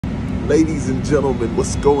Ladies and gentlemen,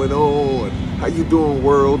 what's going on? How you doing,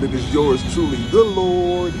 world? It is yours truly, the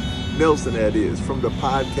Lord Nelson, that is, from the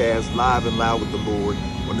podcast Live and Loud with the Lord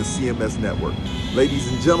on the CMS Network.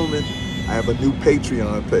 Ladies and gentlemen, I have a new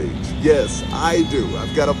Patreon page. Yes, I do.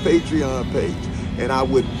 I've got a Patreon page, and I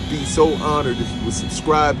would be so honored if you would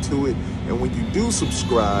subscribe to it. And when you do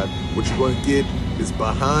subscribe, what you're going to get is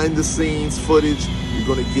behind the scenes footage. You're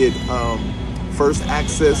going to get first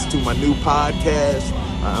access to my new podcast.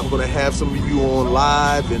 I'm going to have some of you on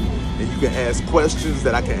live, and you can ask questions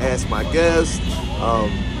that I can ask my guests.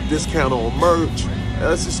 Discount on merch.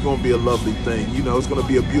 That's just going to be a lovely thing. You know, it's going to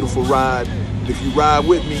be a beautiful ride. And if you ride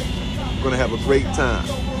with me, we're going to have a great time.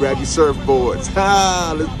 Grab your surfboards.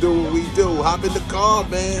 Let's do what we do. Hop in the car,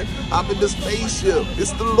 man. Hop in the spaceship.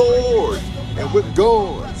 It's the Lord. And we're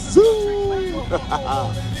going. Zoom.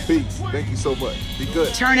 Peace. Thank you so much. Be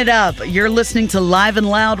good. Turn it up. You're listening to Live and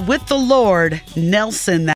Loud with the Lord Nelson.